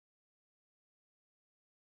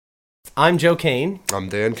I'm Joe Kane. I'm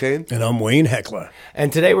Dan Kane. And I'm Wayne Heckler.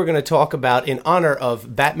 And today we're going to talk about, in honor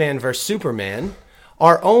of Batman vs. Superman,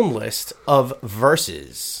 our own list of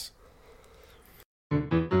verses.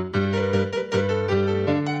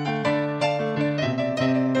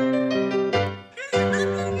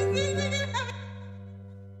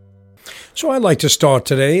 So I'd like to start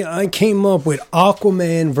today. I came up with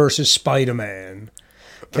Aquaman versus Spider-Man.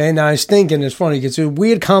 Okay, now I was thinking, it's funny, it's a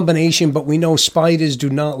weird combination, but we know spiders do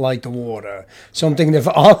not like the water. So I'm thinking if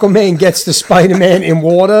Aquaman gets the Spider-Man in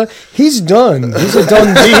water, he's done. He's a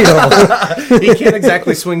done deal. He can't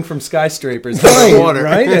exactly swing from skyscrapers to the water.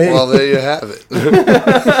 Right? Well, there you have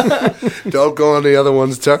it. Don't go on the other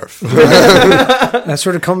one's turf. That's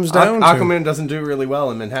what it comes down to. Aquaman doesn't do really well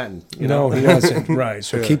in Manhattan. No, he doesn't. Right,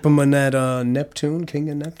 so keep him in that Neptune, King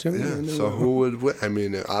of Neptune. Yeah, so who would win? I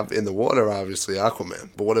mean, in the water, obviously,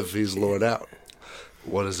 Aquaman. But what if he's lured out?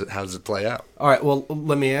 What is it? How does it play out? All right, well,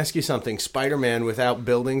 let me ask you something. Spider-Man without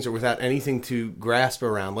buildings or without anything to grasp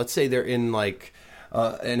around. Let's say they're in, like,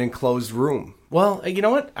 an enclosed room. Well, you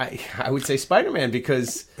know what? I would say Spider-Man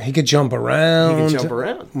because he could jump around. He can jump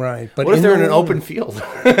around. Right. But what if they're in an open field?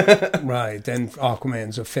 Right. Then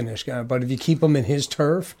Aquaman's a finished guy. But if you keep him in his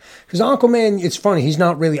turf, because Aquaman, it's funny, he's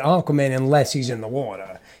not really Aquaman unless he's in the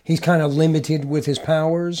water. He's kind of limited with his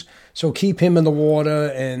powers. So keep him in the water,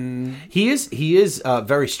 and he is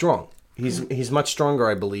very strong. He's much stronger,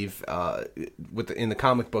 I believe. In the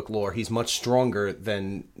comic book lore, he's much stronger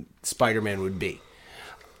than Spider-Man would be.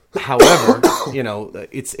 However, you know,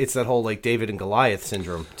 it's that whole like David and Goliath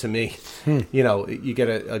syndrome to me. You know, you get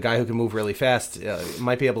a guy who can move really fast,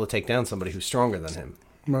 might be able to take down somebody who's stronger than him.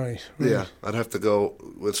 Right. Yeah, I'd have to go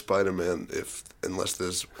with Spider-Man unless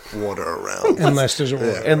there's water around. Unless there's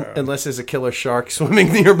water. Unless there's a killer shark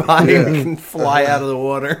swimming nearby who can fly out of the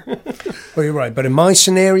water. Well, you're right. But in my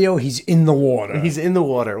scenario, he's in the water. He's in the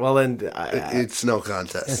water. Well, then it's no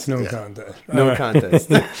contest. It's no contest. No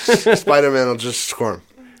contest. Spider-Man will just squirm.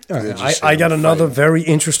 I got another very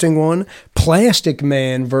interesting one. Plastic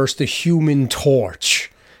Man versus the Human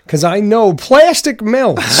Torch. Because I know plastic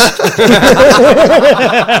melts.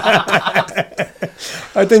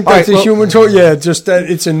 I think that's a Human Torch. Yeah, just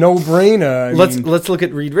that it's a no-brainer. Let's look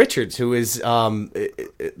at Reed Richards, who is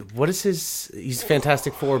what is his? He's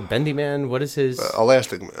Fantastic Four, Bendy Man. What is his?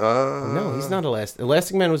 Elastic Man. No, he's not Elastic.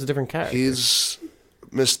 Elastic Man was a different character. He's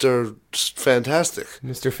Mr. Fantastic.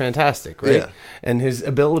 Mr. Fantastic, right? Yeah. And his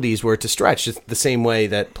abilities were to stretch just the same way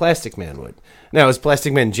that Plastic Man would. Now, is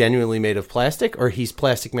Plastic Man genuinely made of plastic, or he's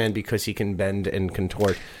Plastic Man because he can bend and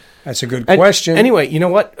contort? That's a good question. Anyway, you know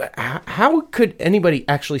what? How could anybody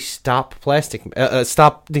actually stop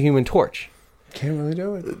stop the Human Torch? Can't really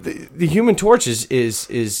do it. The Human Torch is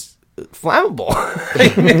flammable.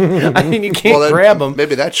 I mean, you can't grab him.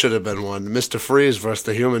 Maybe that should have been one. Mr. Freeze versus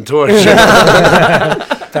the Human Torch.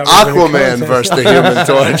 Aquaman versus the Human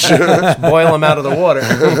Torch. Just boil him out of the water.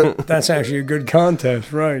 That's actually a good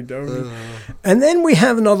contest, right? And then we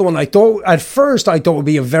have another one. At first I thought would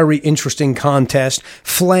be a very interesting contest: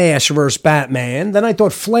 Flash versus Batman. Then I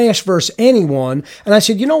thought Flash versus anyone, and I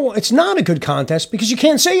said, you know what? It's not a good contest because you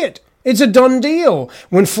can't see it. It's a done deal.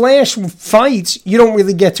 When Flash fights, you don't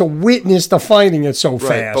really get to witness the fighting. It's so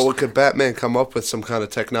fast. But could Batman come up with some kind of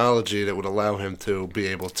technology that would allow him to be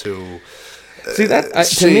able to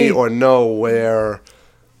see or know where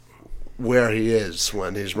he is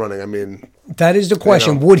when he's running? I mean, that is the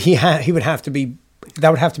question. Would he would have to be.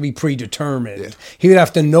 That would have to be predetermined. Yeah. He would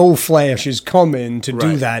have to know Flash is coming to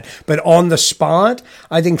do that. But on the spot,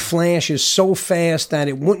 I think Flash is so fast that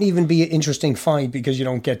it wouldn't even be an interesting fight because you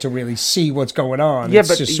don't get to really see what's going on. Yeah,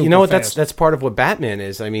 but you know what? That's part of what Batman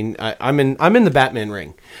is. I mean, I'm in the Batman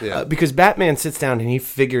ring because Batman sits down and he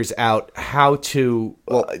figures out how to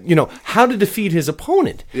how to defeat his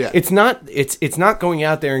opponent. Yeah. It's not going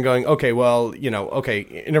out there and going, okay, well, in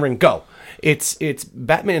a ring, go. It's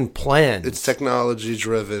Batman plans. It's technology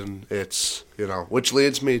driven. It's which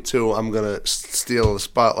leads me to I'm gonna steal the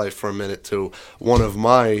spotlight for a minute to one of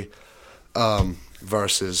my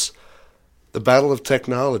verses, the battle of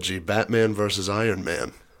technology, Batman versus Iron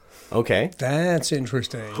Man. Okay, that's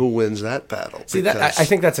interesting. Who wins that battle? See, that I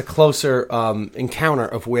think that's a closer encounter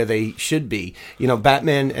of where they should be.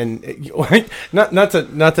 Batman and not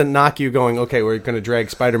to knock you. Going, okay, we're going to drag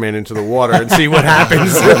Spider-Man into the water and see what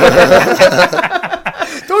happens.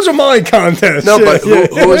 Those are my contests. No, but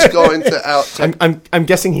who is going to out? I'm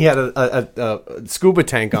guessing he had a scuba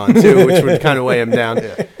tank on too, which would kind of weigh him down.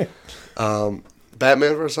 Yeah.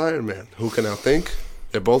 Batman versus Iron Man. Who can outthink?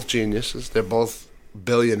 They're both geniuses. They're both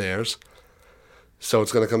billionaires. So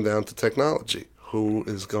it's going to come down to technology. who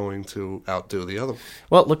is going to outdo the other one.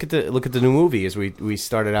 Well, look at the new movie. As we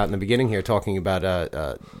started out in the beginning here talking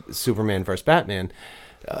about Superman versus Batman.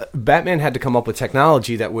 Batman had to come up with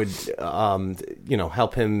technology that would,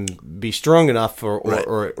 help him be strong enough,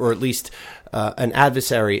 or at least an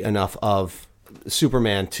adversary enough of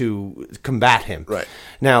Superman to combat him. Right.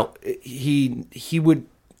 Now he would,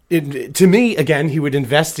 to me again, he would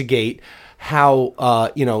investigate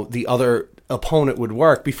how the other opponent would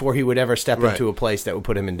work before he would ever step into a place that would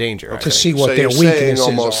put him in danger. To see what their weaknesses weaknesses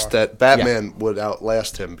saying almost are. that Batman would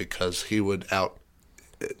outlast him because he would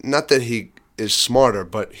not that he is smarter,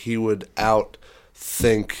 but he would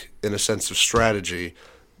outthink, in a sense of strategy,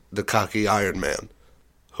 the cocky Iron Man,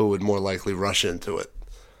 who would more likely rush into it.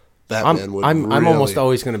 Batman would. I'm almost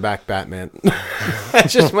always going to back Batman.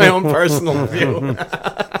 That's just my own personal view.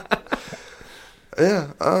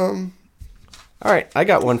 Yeah. All right, I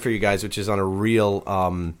got one for you guys, which is on a real,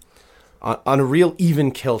 on a real even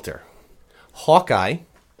kilter. Hawkeye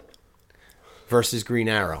versus Green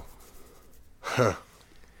Arrow. Huh.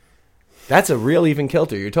 That's a real even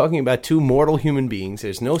kilter. You're talking about two mortal human beings.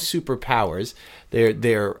 There's no superpowers.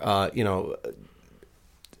 They're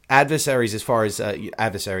adversaries as far as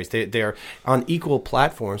adversaries. They're on equal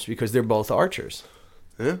platforms because they're both archers.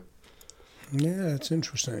 Yeah. Yeah, that's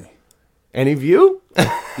interesting. Any view?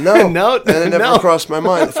 No, No, and it never no. crossed my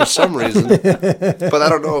mind for some reason. But I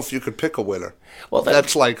don't know if you could pick a winner. Well,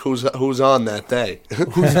 that's like who's on that day.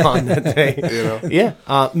 Who's on that day? You know? Yeah,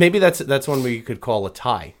 maybe that's one we could call a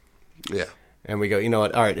tie. Yeah. And we go, you know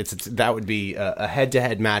what? All right, that would be a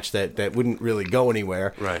head-to-head match that wouldn't really go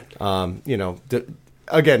anywhere. Right.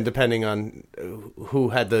 Again, depending on who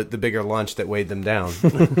had the bigger lunch that weighed them down.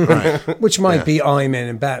 Right. Which might be Iron Man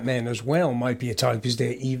and Batman as well. Might be a type because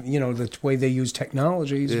they, the way they use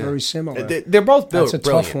technology is very similar. They're both That's a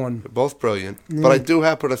brilliant. tough one. They're both brilliant. But I do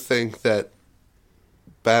happen to think that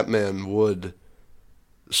Batman would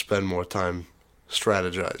spend more time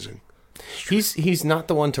strategizing. He's not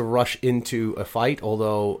the one to rush into a fight,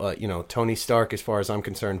 although Tony Stark, as far as I'm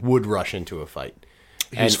concerned, would rush into a fight.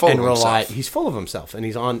 He's full of himself. He's full of himself, and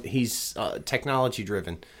he's technology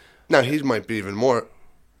driven. Now he might be even more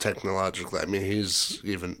technological. I mean, he's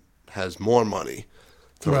even has more money.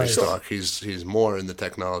 Tony Stark. He's more in the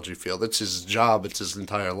technology field. It's his job. It's his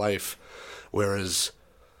entire life. Whereas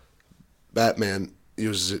Batman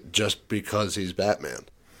uses it just because he's Batman.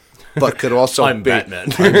 But could also I'm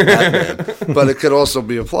Batman. I'm Batman. But it could also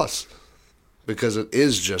be a plus because it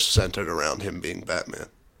is just centered around him being Batman.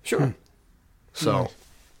 Sure. So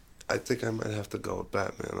I think I might have to go with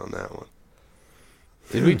Batman on that one.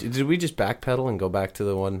 Did we just backpedal and go back to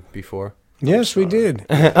the one before? Yes, we did.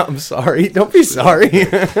 I'm sorry. Don't be sorry.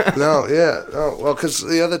 No, well, because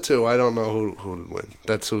the other two, I don't know who would win.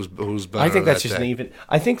 That's who's better. I think that's that just day. an even.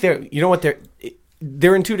 I think they're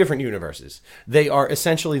in two different universes. They are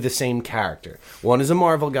essentially the same character. One is a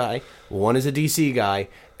Marvel guy, one is a DC guy,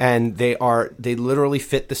 and they literally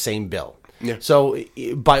fit the same bill. Yeah. So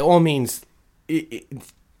by all means,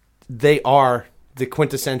 they are the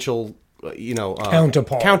quintessential,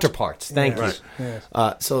 counterparts. Thank you. Right. Yes.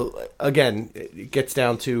 So again, it gets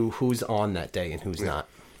down to who's on that day and who's not.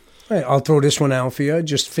 Hey, I'll throw this one out for you.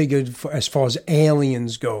 Just figured as far as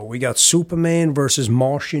aliens go, we got Superman versus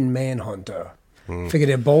Martian Manhunter. Figure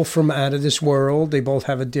they're both from out of this world. They both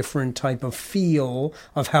have a different type of feel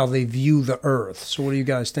of how they view the Earth. So what do you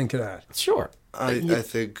guys think of that? Sure. I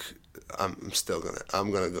think I'm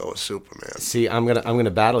gonna go with Superman. See, I'm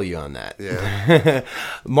gonna battle you on that. Yeah.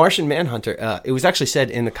 Martian Manhunter. It was actually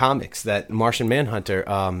said in the comics that Martian Manhunter,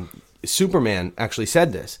 Superman actually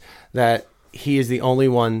said this, that he is the only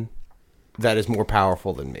one that is more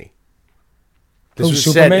powerful than me. This was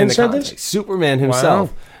Superman said in the said comics. this? Superman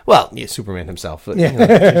himself. Wow. Well, yeah, Superman himself. But,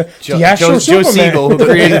 Yeah. Joe, actual Joe Superman. Siegel, who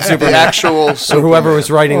created The Superman. actual So whoever was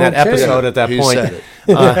writing that Okay. episode at that He point. said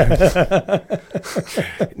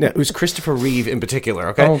it. No, it was Christopher Reeve in particular.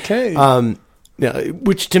 Okay. Okay.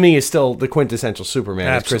 Which to me is still the quintessential Superman,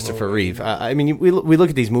 is Absolutely. Christopher Reeve. I mean, we look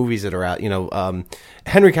at these movies that are out.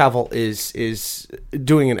 Henry Cavill is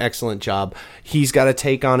doing an excellent job. He's got a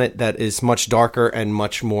take on it that is much darker and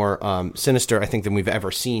much more sinister, I think, than we've ever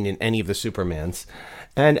seen in any of the Supermans.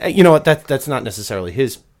 And you know what? That's not necessarily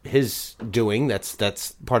his doing.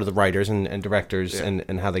 That's part of the writers and directors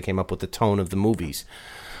and how they came up with the tone of the movies.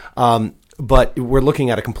 But we're looking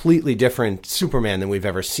at a completely different Superman than we've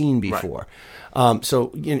ever seen before. Right.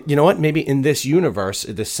 So you know what? Maybe in this universe,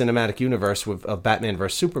 this cinematic universe of Batman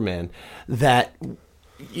versus Superman, that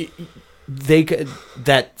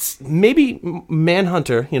maybe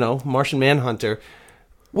Manhunter, Martian Manhunter,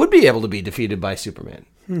 would be able to be defeated by Superman.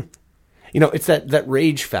 it's that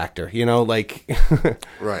rage factor. Like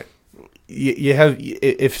Right. you have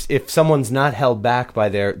if someone's not held back by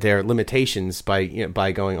their limitations by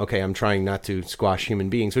going, okay, I'm trying not to squash human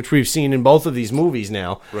beings, which we've seen in both of these movies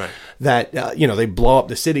now. Right. That they blow up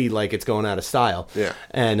the city like it's going out of style. Yeah.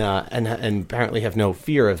 And apparently have no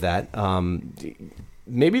fear of that.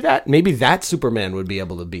 Maybe that Superman would be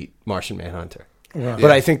able to beat Martian Manhunter. Right.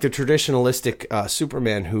 But I think the traditionalistic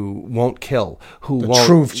Superman who won't kill, who won't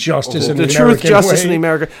truth, justice, and the the truth, American justice, way. in the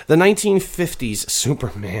America, the 1950s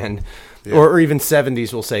Superman, or even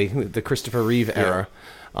 70s, we'll say the Christopher Reeve era,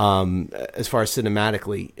 as far as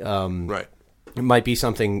cinematically, Right. it might be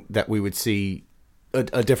something that we would see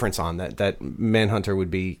a difference on. That Manhunter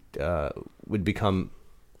would become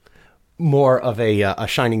more of a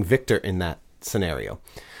shining victor in that scenario.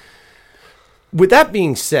 With that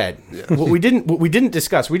being said, what we didn't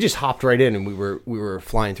discuss, we just hopped right in and we were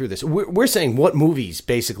flying through this. We're saying what movies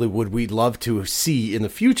basically would we love to see in the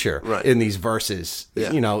future in these verses,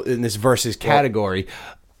 in this versus category.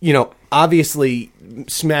 Obviously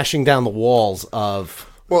smashing down the walls of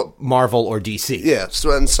Marvel or DC. Yeah,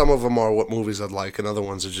 so, and some of them are what movies I'd like, and other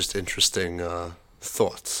ones are just interesting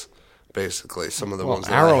thoughts. Basically, some of the ones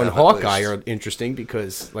that Arrow I and have, Hawkeye are interesting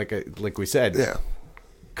because, like we said,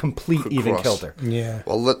 complete even kilter. Yeah.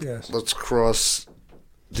 Well, let's cross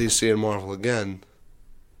DC and Marvel again.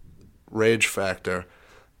 Rage factor,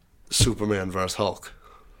 Superman versus Hulk.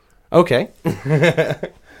 Okay.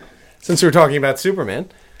 Since we're talking about Superman,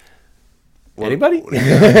 anybody?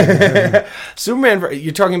 Superman.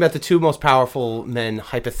 You're talking about the two most powerful men,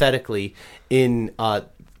 hypothetically, in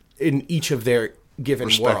each of their given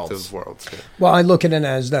Respective worlds. Yeah. Well, I look at it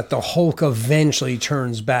as that the Hulk eventually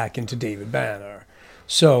turns back into David Banner.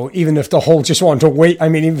 So even if the Hulk just wanted to wait, I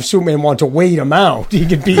mean, even if Superman wanted to wait him out, he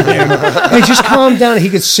could beat him. Hey, just calm down. He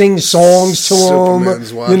could sing songs to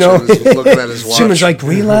Superman's him. watching, looking at his watch. Superman's like,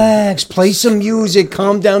 relax, play some music,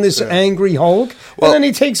 calm down this angry Hulk, and then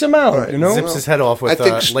he takes him out. Zips his head off with I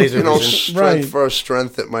think laser vision. strength versus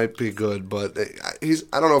strength, it might be good, but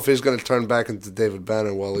I don't know if he's going to turn back into David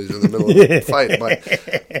Banner while he's in the middle of the fight.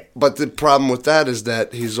 But the problem with that is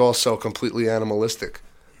that he's also completely animalistic,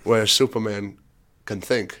 whereas Superman can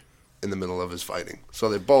think in the middle of his fighting. So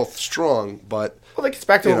they're both strong, but Well, that gets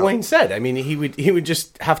back to what Wayne said. I mean, he would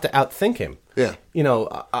just have to outthink him. Yeah.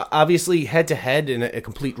 Obviously, head to head in a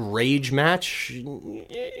complete rage match.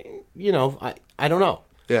 I don't know.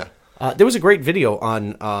 yeah. There was a great video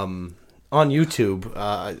on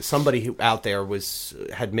YouTube. Somebody who out there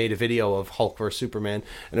had made a video of Hulk versus Superman,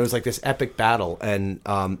 and it was like this epic battle. And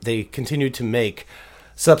they continued to make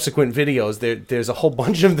subsequent videos. There's a whole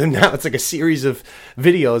bunch of them now. It's like a series of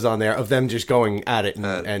videos on there of them just going at it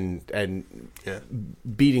and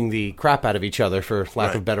beating the crap out of each other, for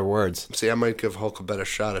lack of better words. See, I might give Hulk a better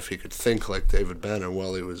shot if he could think like David Banner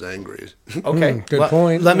while he was angry. Okay, good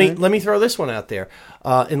point. Let me throw this one out there.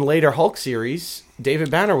 In later Hulk series,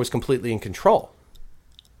 David Banner was completely in control.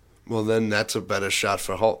 Well, then that's a better shot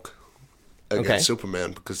for Hulk against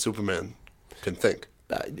Superman, because Superman can think.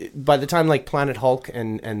 By the time like Planet Hulk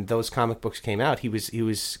and those comic books came out, he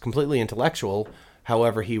was completely intellectual.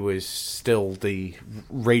 However, he was still the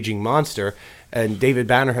raging monster, and David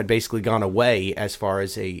Banner had basically gone away as far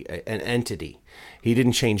as an entity. He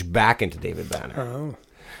didn't change back into David Banner. Oh.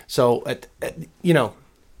 So,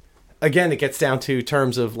 again, it gets down to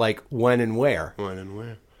terms of like when and where. When and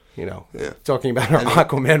where. Talking about our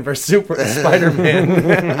Aquaman versus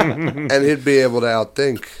Spider-Man. And he'd be able to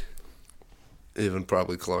outthink even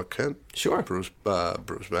probably Clark Kent. Sure. Bruce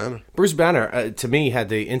Banner. Bruce Banner, to me, had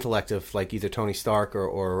the intellect of like either Tony Stark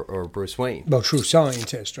or Bruce Wayne. Well, true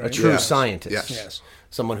scientist, right? A true scientist. Yes.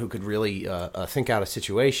 Someone who could really think out a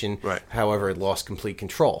situation, right. However, it lost complete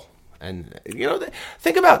control. And,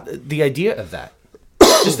 think about the idea of that.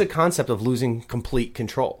 Just the concept of losing complete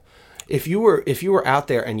control. If you were out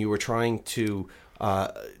there and you were trying to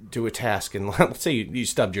do a task, and let's say you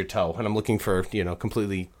stubbed your toe, and I'm looking for,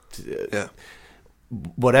 completely...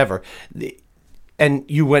 whatever, and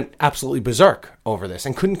you went absolutely berserk over this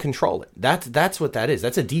and couldn't control it. That's what that is.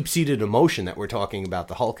 That's a deep-seated emotion that we're talking about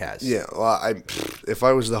the Hulk has. Yeah, well, if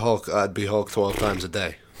I was the Hulk, I'd be Hulk 12 times a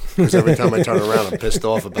day. Because every time I turn around, I'm pissed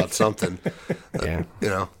off about something.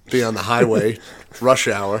 Be on the highway, rush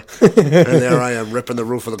hour, and there I am ripping the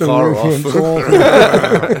roof of the car off.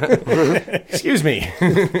 Excuse me.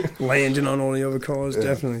 Landing on all the other cars,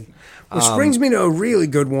 definitely. Which brings me to a really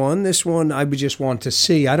good one. This one I would just want to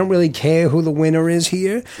see. I don't really care who the winner is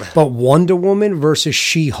here, but Wonder Woman versus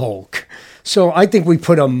She-Hulk. So I think we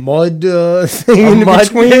put a mud thing in mud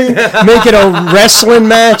between, make it a wrestling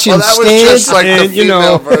match Well, that instead. was just like the and,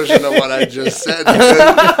 female version of what I just said.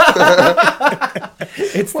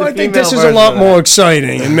 It's Well, the I think female this is a version lot of more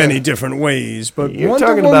exciting in many different ways. But You're Wonder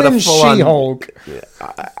talking Woman, about a full-on- She-Hulk.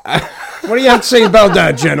 What do you have to say about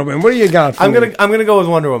that, gentlemen? What do you got for I'm me? gonna go with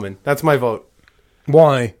Wonder Woman. That's my vote.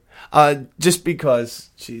 Why? Just because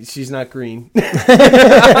she's not green.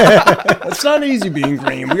 It's not easy being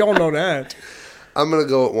green. We all know that. I'm going to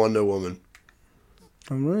go with Wonder Woman.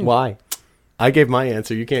 All right. Why? I gave my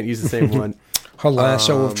answer. You can't use the same one. Her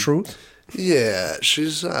lasso of truth. Yeah,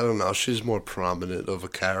 I don't know, she's more prominent of a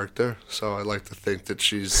character, so I like to think that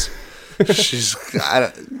she's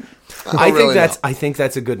I think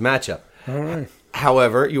that's a good matchup. All right.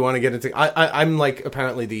 However, you want to get into I'm like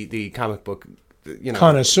apparently the comic book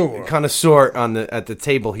Connoisseur at the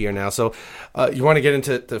table here now. So you want to get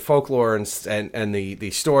into the folklore and the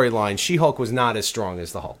storyline. She-Hulk was not as strong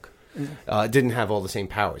as the Hulk. Didn't have all the same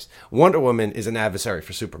powers. Wonder Woman is an adversary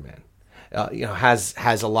for Superman.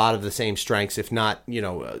 Has a lot of the same strengths, if not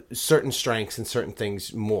certain strengths and certain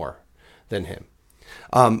things more than him.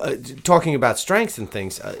 Talking about strengths and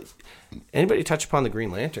things, anybody touch upon the Green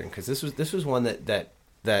Lantern? Because this was one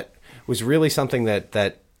that was really something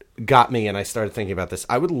that got me, and I started thinking about this.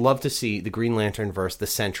 I would love to see the Green Lantern versus the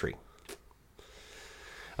Sentry.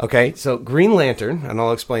 Okay, so Green Lantern, and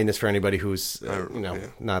I'll explain this for anybody who's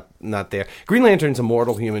not there. Green Lantern's a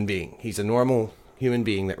mortal human being. He's a normal human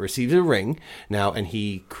being that receives a ring now, and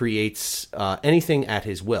he creates anything at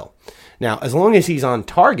his will. Now, as long as he's on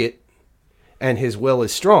target and his will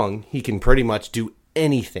is strong, he can pretty much do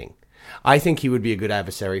anything. I think he would be a good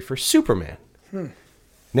adversary for Superman.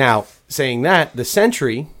 Now, saying that, the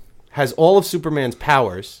Sentry has all of Superman's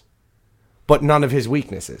powers, but none of his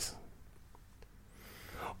weaknesses.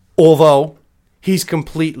 Although, he's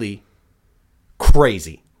completely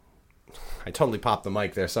crazy. I totally popped the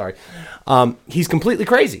mic there, sorry. He's completely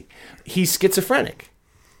crazy. He's schizophrenic.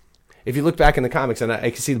 If you look back in the comics, and I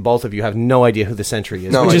can see both of you have no idea who the Sentry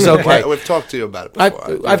is, which is okay. We've talked to you about it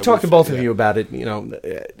before. I've talked to both of you about it.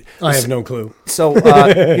 I have no clue. So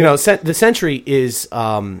the Sentry is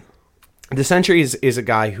a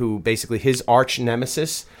guy who basically his arch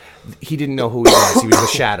nemesis. He didn't know who he was. He was a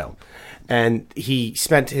shadow, and he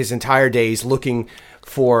spent his entire days looking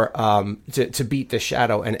for to beat the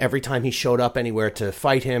shadow. And every time he showed up anywhere to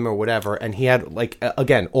fight him or whatever, and he had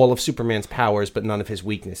again all of Superman's powers but none of his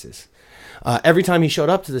weaknesses. Every time he showed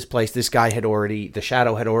up to this place, the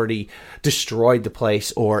shadow had already destroyed the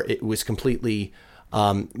place, or it was completely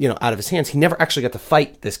out of his hands. He never actually got to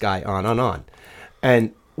fight this guy on.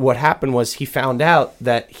 And what happened was he found out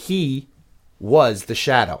that he was the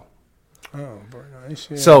shadow. Oh, very nice.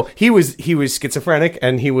 Yeah. So he was schizophrenic,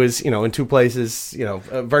 and he was in two places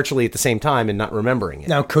virtually at the same time and not remembering it.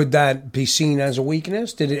 Now, could that be seen as a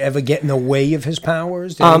weakness? Did it ever get in the way of his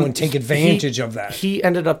powers? Did anyone take advantage of that? He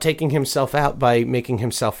ended up taking himself out by making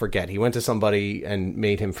himself forget. He went to somebody and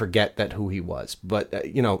made him forget who he was. But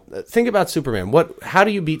think about Superman. How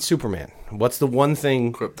do you beat Superman? What's the one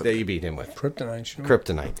thing that you beat him with? Kryptonite. Sure.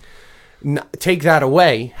 Kryptonite. Take that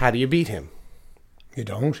away. How do you beat him? You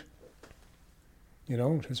don't.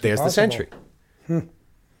 It's There's impossible. the Sentry.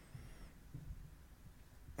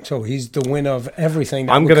 So he's the win of everything.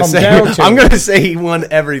 I'm gonna say he won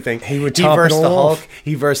everything. He would he top versed it the all Hulk.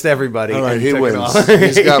 He versed everybody. All right, and he took it wins. all.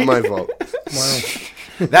 He's got my vote. Wow.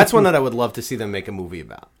 That's one that I would love to see them make a movie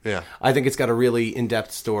about. Yeah, I think it's got a really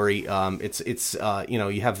in-depth story. It's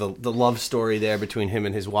you have the love story there between him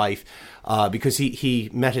and his wife, because he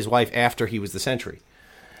met his wife after he was the Sentry.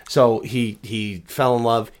 So he fell in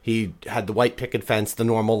love. He had the white picket fence, the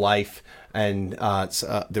normal life, and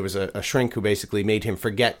there was a shrink who basically made him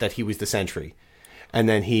forget that he was the Sentry, and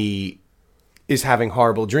then he is having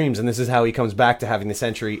horrible dreams, and this is how he comes back to having the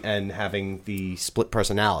Sentry and having the split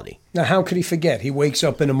personality. Now, how could he forget? He wakes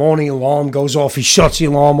up in the morning, alarm goes off, he shuts the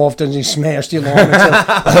alarm off, doesn't he smash the alarm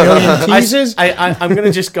into a million pieces? I'm going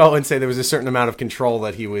to just go and say there was a certain amount of control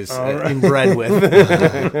that he was inbred with.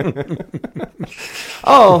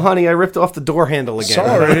 Oh, honey, I ripped off the door handle again.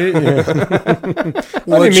 Sorry.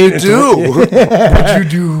 What'd you do? What'd you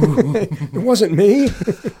do? It wasn't me.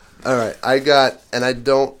 All right, and I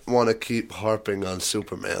don't want to keep harping on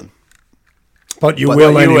Superman. But you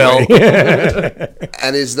will anyway.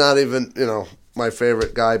 And he's not even, my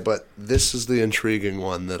favorite guy, but this is the intriguing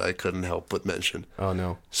one that I couldn't help but mention. Oh,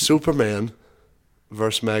 no. Superman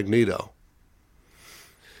versus Magneto.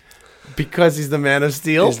 Because he's the Man of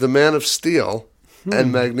Steel? He's the Man of Steel,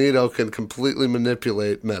 and Magneto can completely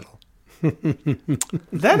manipulate metal.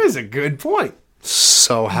 That is a good point.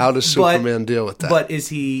 So how does Superman deal with that? But is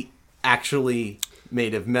he actually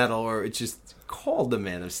made of metal, or it's just called the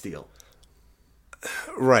Man of Steel.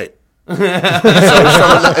 Right. So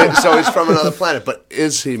he's from another planet, but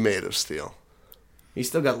is he made of steel? He's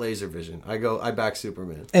still got laser vision. I back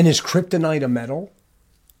Superman. And is kryptonite a metal?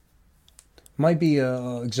 Might be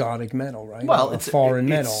a exotic metal, right? Well, Or a it's foreign it's,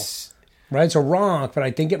 metal. Right, it's a rock, but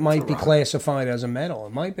I think it might be classified as a metal.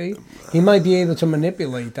 It might be. He might be able to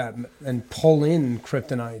manipulate that and pull in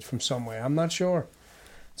kryptonite from somewhere. I'm not sure.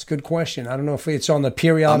 It's a good question. I don't know if it's on the I'm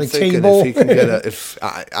periodic thinking table. if he can get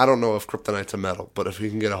I don't know if kryptonite's a metal, but if he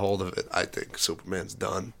can get a hold of it, I think Superman's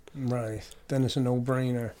done. Right. Then it's a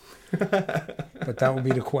no-brainer. But that would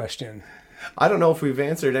be the question. I don't know if we've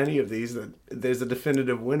answered any of these. That there's a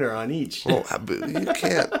definitive winner on each. Oh, you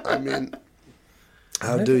can't. I mean,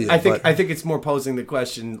 how do you? I think it's more posing the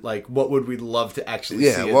question like, what would we love to actually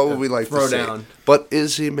see? What would we like throw to see? down? But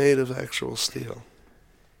is he made of actual steel,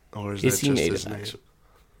 or is that He just made his of name? actual?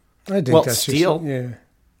 I think Well, that's steel. Just, yeah.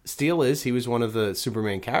 Steel he was one of the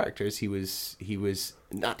Superman characters. He wasn't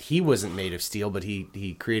made of steel, but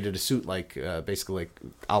he created a suit like basically like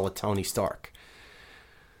a la Tony Stark,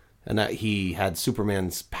 and that he had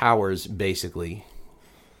Superman's powers basically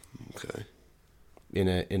Okay, in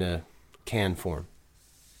a can form.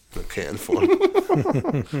 a can form.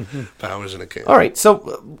 Powers in a can. All right,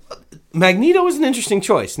 so Magneto is an interesting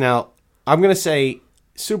choice. Now I'm going to say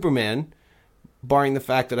Superman, barring the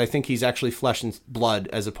fact that I think he's actually flesh and blood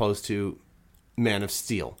as opposed to Man of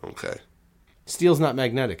Steel. Okay. Steel's not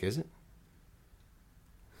magnetic, is it?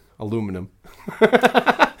 Aluminum.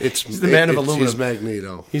 He's the man of aluminum. He's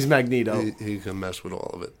Magneto. He's Magneto. He can mess with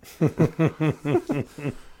all of it.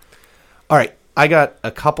 All right, I got a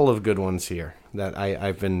couple of good ones here that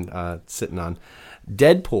I've been sitting on.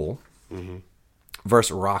 Deadpool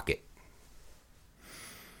versus Rocket.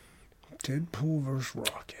 Deadpool versus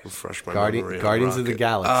Rocket. Refresh my Guardians memory. of the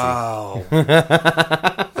Galaxy. Oh,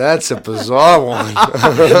 that's a bizarre one.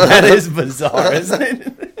 That is bizarre, isn't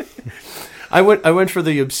it? I went for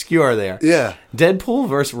the obscure there. Yeah. Deadpool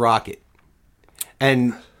versus Rocket.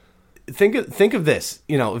 And think of this.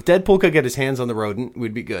 You know, if Deadpool could get his hands on the rodent,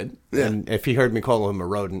 we'd be good. Yeah. And if he heard me call him a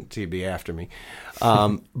rodent, he'd be after me.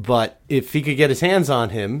 But if he could get his hands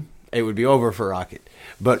on him, it would be over for Rocket.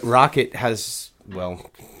 But Rocket has,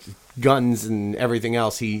 well, guns and everything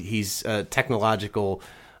else. He's a technological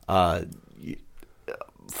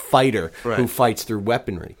fighter who fights through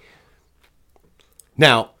weaponry.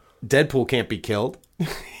 Now, Deadpool can't be killed.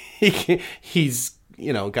 He's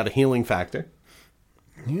got a healing factor.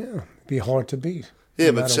 Yeah, be hard to beat.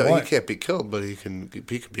 Yeah, no but matter he what. can't be killed, but he can be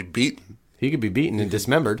beaten. He could be beaten and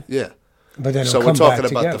dismembered. Yeah. But then So it'll we're come back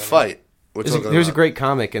talking about together, the fight. We're There's talking a about great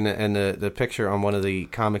comic, and the picture on one of the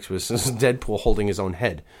comics was Deadpool holding his own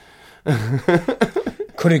head.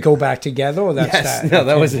 Could it go back together, or that's Yes, that? no,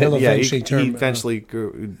 that was it. He'll Yeah, eventually he eventually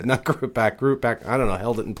grew back. I don't know,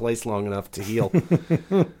 held it in place long enough to heal. In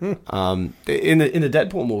the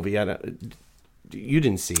Deadpool movie, you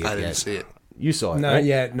didn't see it. I didn't yet. see it. You saw it, Not right?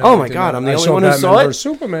 yet. No, oh I my did God, not. I'm the I only saw one who Batman saw it. versus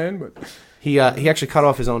Superman, but He actually cut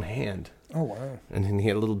off his own hand, oh wow, and then he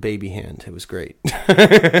had a little baby hand. It was great. is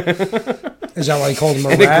that why he called him a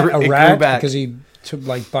And it rat? grew- it A grew rat back. because he took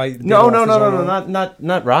bite. No, bit off his own arm?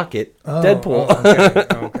 not Rocket. Oh, Deadpool.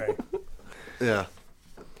 oh, okay. Yeah.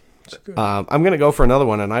 I'm going to go for another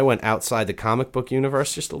one, and I went outside the comic book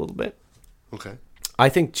universe just a little bit. Okay. I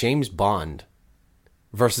think James Bond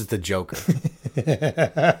versus the Joker.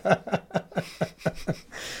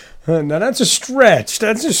 Now that's a stretch.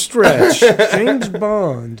 That's a stretch. James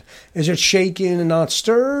Bond. Is it shaken and not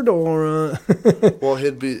stirred, or Well,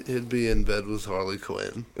 he'd be in bed with Harley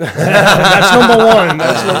Quinn. that's number one?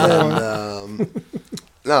 That's number one.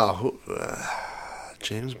 No,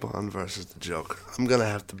 James Bond versus the Joker. I'm gonna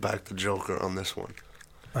have to back the Joker on this one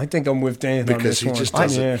I think I'm with Dan on because this one. he just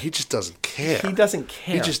doesn't. Yeah. He just doesn't care. He doesn't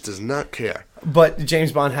care. He just does not care. But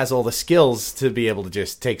James Bond has all the skills to be able to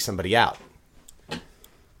just take somebody out.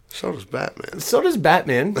 So does Batman. So does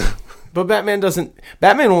Batman. But Batman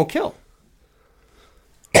won't kill.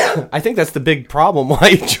 I think that's the big problem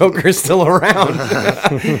why Joker is still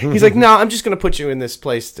around. He's like, no, I'm just going to put you in this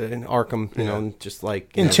place in Arkham, and just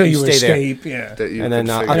like Until you stay there. escape, yeah. That you And then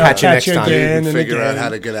can I'll figure catch you out- next time. again you and can figure out again. how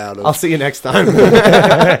to get out of. I'll see you next time.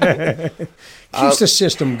 Keeps the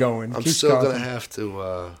system going. I'm Keeps still Gotham. gonna have to.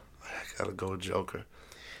 I gotta go with Joker.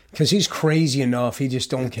 Because he's crazy enough. He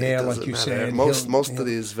just don't care, It like doesn't you matter. said. Most He'll- of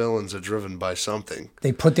these villains are driven by something.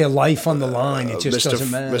 They put their life on the line. It just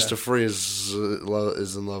doesn't matter. Mr. Freeze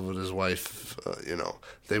is in love with his wife.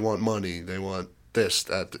 They want money. They want this,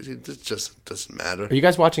 that. It just doesn't matter. Are you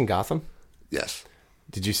guys watching Gotham? Yes.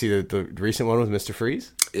 Did you see the recent one with Mr.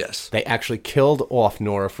 Freeze? Yes. They actually killed off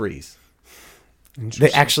Nora Freeze.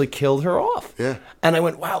 They actually killed her off. Yeah. And I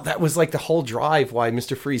went, wow, that was like the whole drive why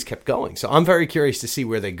Mr. Freeze kept going. So I'm very curious to see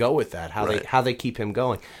where they go with that, how they keep him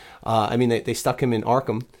going. I mean, they stuck him in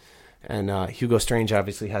Arkham, and Hugo Strange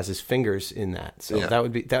obviously has his fingers in that. So that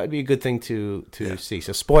would be a good thing to see.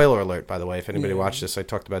 So spoiler alert, by the way, if anybody watched this, I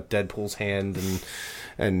talked about Deadpool's hand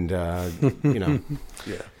and you know.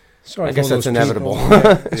 Yeah. Sorry I guess that's inevitable.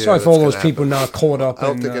 Sorry for all those people not caught up I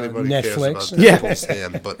don't in think anybody Netflix. cares about Deadpool's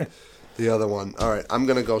hand, but the other one. All right, I'm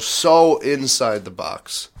going to go so inside the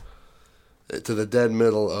box to the dead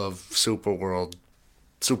middle of superhero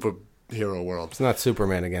world. It's not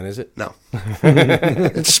Superman again, is it? No.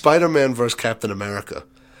 It's Spider-Man versus Captain America.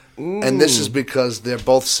 And this is because they're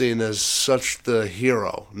both seen as such the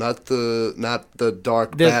hero, not the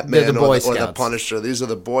dark Batman they're the Boy or the Scouts. Punisher. These are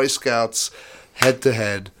the Boy Scouts head to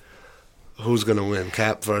head. Who's going to win,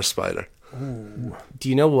 Cap versus Spider? Do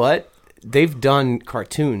you know what? They've done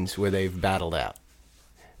cartoons where they've battled out.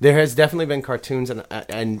 There has definitely been cartoons,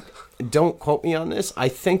 and don't quote me on this. I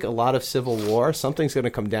think a lot of Civil War, something's going to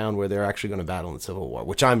come down where they're actually going to battle in Civil War,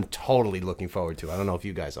 which I'm totally looking forward to. I don't know if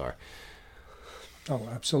you guys are. Oh,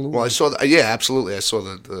 absolutely. Well, I saw absolutely. I saw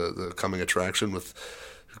the coming attraction with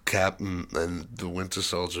Cap and the Winter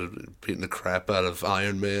Soldier beating the crap out of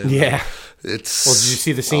Iron Man. Yeah. It's. Well, did you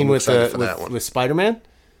see the scene with Spider-Man?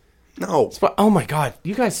 No. Oh my God!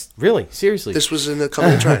 You guys really seriously? This was in the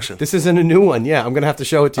coming attraction. This isn't a new one. Yeah, I'm gonna have to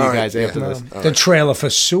show it to you All right, guys after this. The trailer for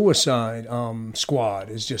Suicide Squad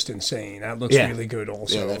is just insane. That looks really good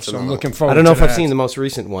also. Yeah, that's so I'm another looking one. forward I don't know to if I've that. seen the most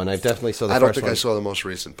recent one. I definitely saw the I don't first think one. I saw the most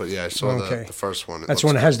recent, but yeah, I saw the first one. That's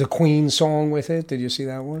one that has the Queen song with it. Did you see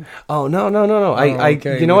that one? Oh no!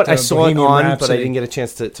 okay, You know what? with I saw it Bohemian on, but I Rhapsody. didn't get a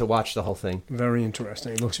chance to watch the whole thing. Very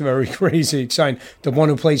interesting. It looks very crazy, exciting. The one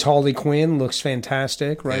who plays Harley Quinn looks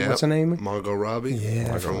fantastic, right? Yep. What's her name? Margot Robbie.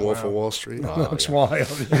 Yeah, from Wolf of Wall Street. Looks wild.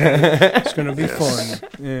 It's going to be fun.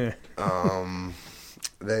 Yeah.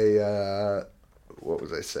 What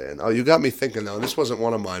was I saying? Oh, you got me thinking though. And this wasn't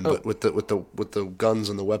one of mine, but with the guns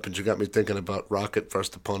and the weapons, you got me thinking about Rocket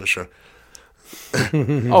versus the Punisher.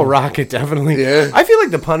 Oh, Rocket, definitely. Yeah. I feel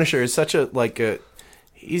like the Punisher is such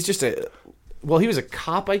he's just he was a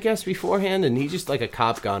cop, I guess, beforehand, and he's just like a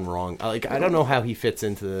cop gone wrong. I don't know how he fits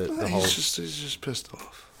into the whole. He's just pissed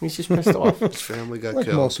off. He's just pissed off. His family got Like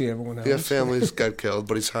killed. mostly everyone else. Yeah, families got killed,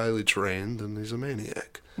 but he's highly trained and he's a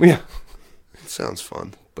maniac. Yeah, It sounds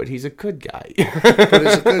fun. but he's a good guy. But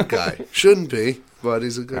he's a good guy. Shouldn't be, but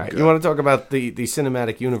he's a good All right, guy. you want to talk about the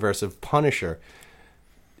cinematic universe of Punisher?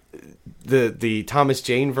 The Thomas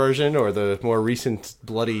Jane version or the more recent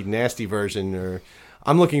bloody nasty version? Or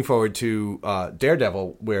I'm looking forward to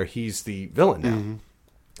Daredevil, where he's the villain now. Mm-hmm.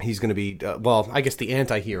 He's going to be I guess the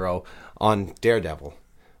anti-hero on Daredevil,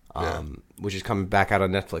 which is coming back out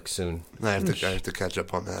on Netflix soon. I have to catch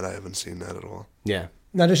up on that. I haven't seen that at all. Yeah.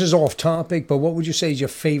 Now, this is off topic, but what would you say is your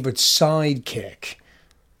favorite sidekick?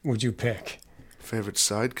 Would you pick? Favorite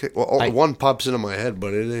sidekick? Well, one pops into my head,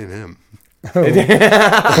 but it ain't him. Robin?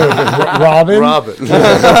 Robin.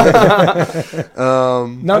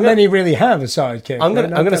 Not many really have a sidekick. I'm right?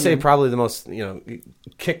 Not gonna that say many. probably the most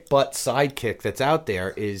kick butt sidekick that's out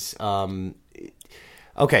there is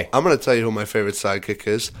okay. I'm going to tell you who my favorite sidekick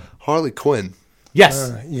is. Harley Quinn.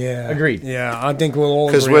 Yes. Yeah. Agreed. Yeah, I think we'll all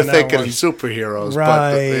Because agree we're on that thinking one. superheroes,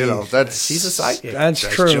 Right. but that's She's a sidekick. That's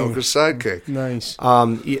true. Joker's sidekick. Nice.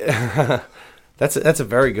 Yeah, that's a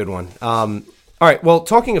very good one. All right. Well,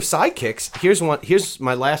 talking of sidekicks, here's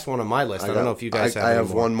my last one on my list. I don't know if you guys have. I any have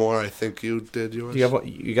more. one more. I think you did yours.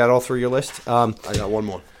 You got all through your list. I got one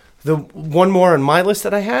more. The one more on my list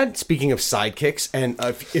that I had. Speaking of sidekicks, and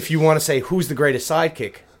if you want to say who's the greatest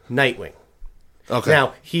sidekick, Nightwing. Okay.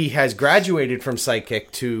 Now he has graduated from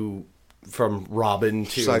sidekick from Robin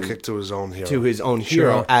to sidekick to his own hero.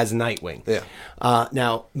 hero as Nightwing. Yeah.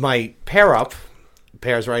 Now my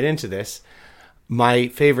pairs right into this. My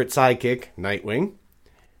favorite sidekick, Nightwing,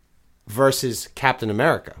 versus Captain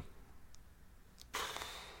America.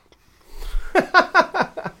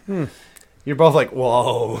 You're both like,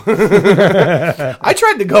 whoa. I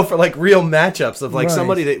tried to go for like real matchups of like Right.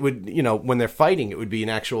 somebody that would, when they're fighting, it would be an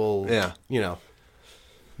actual,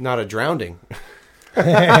 not a drowning.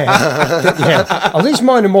 Yeah. At least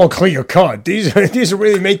mine are more clear cut. These are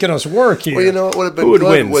really making us work here. Well, you know what would have been Who would good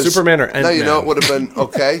win, was Superman or No, Ant-Man? you know what would have been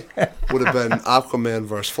okay? Would have been Aquaman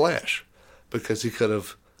versus Flash, because he could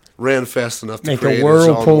have ran fast enough to Make create a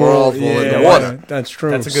whirlpool. his own whirlpool in the Yeah, water. that's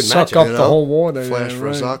true. That's a good Suck matchup, up You the know? whole water. Flash yeah,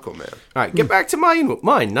 versus right. Aquaman. All right, get back to mine.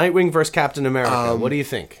 Nightwing versus Captain America. What do you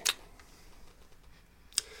think?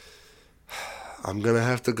 I'm gonna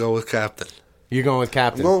have to go with Captain. You're going with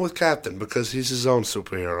Captain. I'm going with Captain because he's his own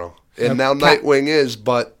superhero. And now Nightwing is,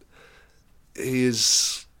 but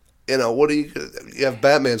he's, what do you have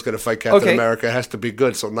Batman's going to fight Captain America. It has to be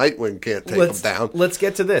good, so Nightwing can't take him down. Let's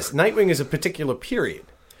get to this. Nightwing is a particular period.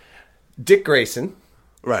 Dick Grayson.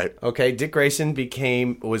 Right. Okay, Dick Grayson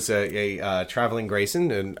was a traveling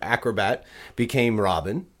Grayson, an acrobat, became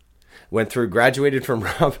Robin. Graduated from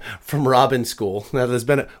Robin school. Now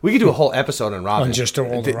we could do a whole episode on Robin, on just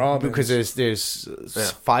all the Robins, because there's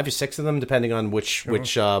 5 or 6 of them, depending on which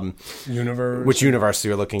universe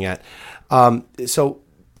you're looking at. So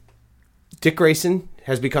Dick Grayson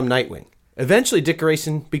has become Nightwing. Eventually, Dick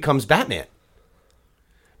Grayson becomes Batman.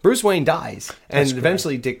 Bruce Wayne dies, and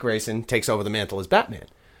eventually Dick Grayson takes over the mantle as Batman.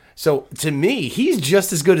 So to me, he's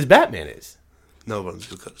just as good as Batman is. No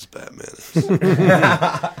one's as good as Batman is.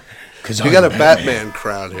 You got a Batman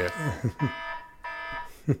crowd here.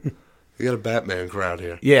 You got a Batman crowd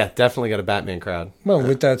here. Yeah, definitely got a Batman crowd. Well,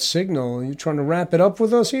 with that signal, are you trying to wrap it up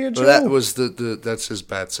with us here, Joe? Well, that was that's his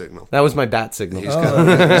bat signal. That was my bat signal. He's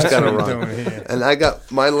got to run. And I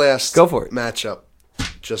got my last Go for it. matchup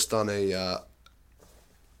just on a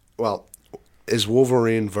is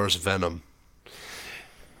Wolverine versus Venom.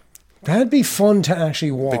 That'd be fun to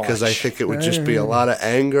actually watch. Because I think it would just be a lot of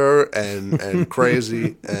anger and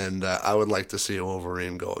crazy, and I would like to see a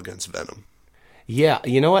Wolverine go against Venom. Yeah,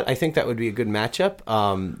 you know what? I think that would be a good matchup.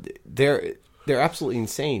 They're absolutely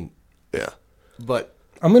insane. Yeah. But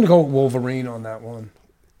I'm going to go with Wolverine on that one.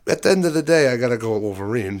 At the end of the day, I got to go with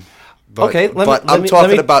Wolverine. But, okay, I'm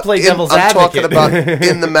talking about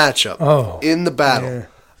in the matchup. Oh, in the battle. Yeah.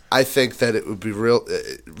 I think that it would be real.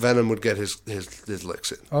 Venom would get his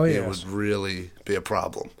licks in. Oh, yeah. It would really be a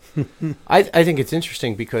problem. I think it's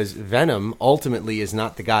interesting because Venom ultimately is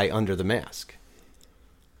not the guy under the mask.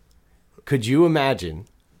 Could you imagine,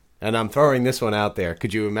 and I'm throwing this one out there,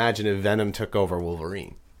 could you imagine if Venom took over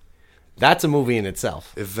Wolverine? That's a movie in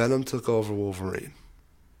itself. If Venom took over Wolverine,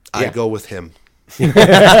 I'd go with him.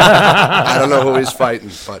 I don't know who he's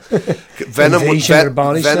fighting, but Venom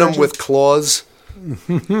with claws.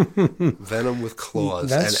 Venom with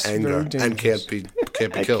claws That's and anger and can't be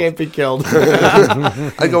killed. Can't be killed.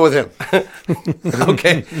 I go with him.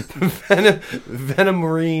 Okay, Venom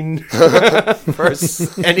Marine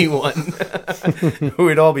versus anyone.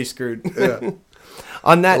 We'd all be screwed. Yeah.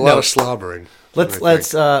 On that a note, lot of slobbering.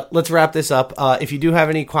 Let's wrap this up. If you do have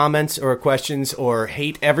any comments or questions or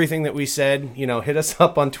hate everything that we said, hit us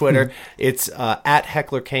up on Twitter. It's at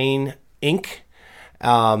Heckler Kane Inc.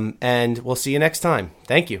 And we'll see you next time.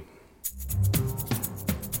 Thank you.